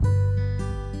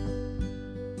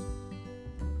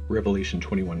Revelation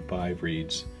 21:5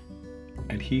 reads,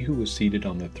 "And he who was seated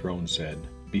on the throne said,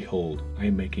 Behold, I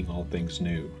am making all things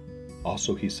new.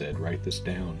 Also he said, Write this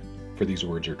down, for these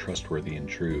words are trustworthy and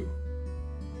true."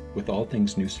 With All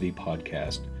Things New City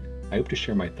podcast, I hope to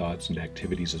share my thoughts and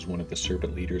activities as one of the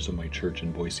servant leaders of my church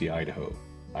in Boise, Idaho,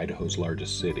 Idaho's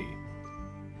largest city.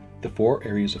 The 4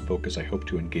 areas of focus I hope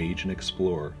to engage and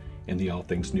explore in the All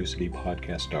Things New City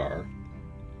podcast are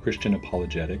Christian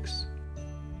apologetics,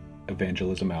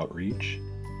 evangelism outreach,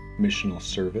 missional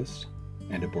service,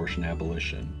 and abortion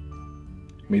abolition.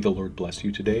 May the Lord bless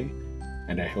you today,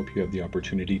 and I hope you have the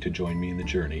opportunity to join me in the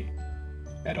journey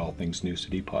at All Things New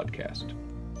City podcast.